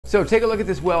So take a look at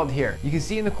this weld here. You can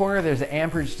see in the corner there's an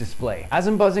amperage display. As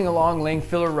I'm buzzing along laying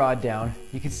filler rod down,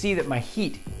 you can see that my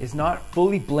heat is not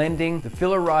fully blending the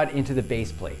filler rod into the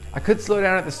base plate. I could slow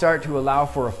down at the start to allow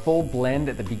for a full blend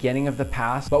at the beginning of the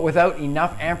pass, but without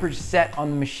enough amperage set on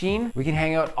the machine, we can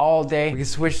hang out all day. We can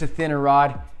switch to thinner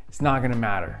rod. It's not gonna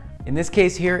matter. In this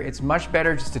case here, it's much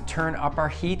better just to turn up our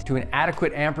heat to an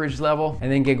adequate amperage level and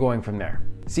then get going from there.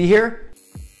 See here?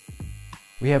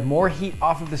 We have more heat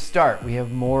off of the start. We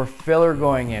have more filler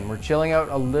going in. We're chilling out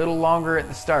a little longer at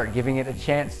the start, giving it a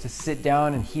chance to sit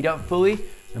down and heat up fully,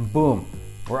 and boom,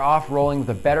 we're off rolling with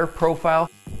a better profile,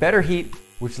 better heat,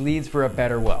 which leads for a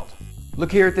better weld.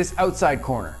 Look here at this outside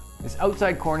corner. This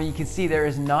outside corner, you can see there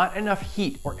is not enough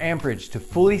heat or amperage to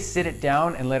fully sit it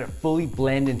down and let it fully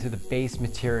blend into the base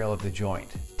material of the joint.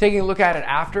 Taking a look at it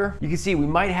after, you can see we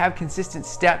might have consistent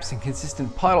steps and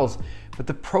consistent puddles, but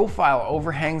the profile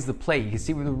overhangs the plate. You can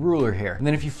see with the ruler here. And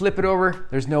then if you flip it over,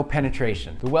 there's no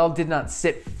penetration. The weld did not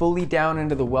sit fully down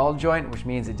into the weld joint, which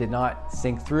means it did not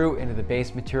sink through into the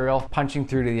base material, punching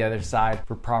through to the other side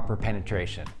for proper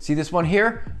penetration. See this one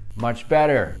here? Much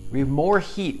better. We have more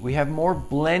heat. We have more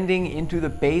blending into the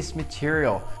base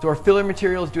material. So our filler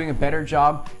material is doing a better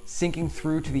job sinking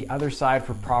through to the other side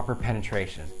for proper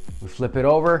penetration. We flip it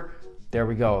over. There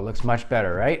we go. It looks much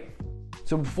better, right?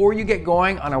 So before you get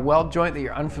going on a weld joint that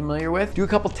you're unfamiliar with, do a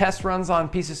couple test runs on a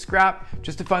piece of scrap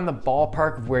just to find the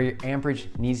ballpark of where your amperage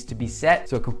needs to be set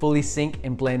so it can fully sink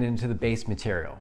and blend into the base material.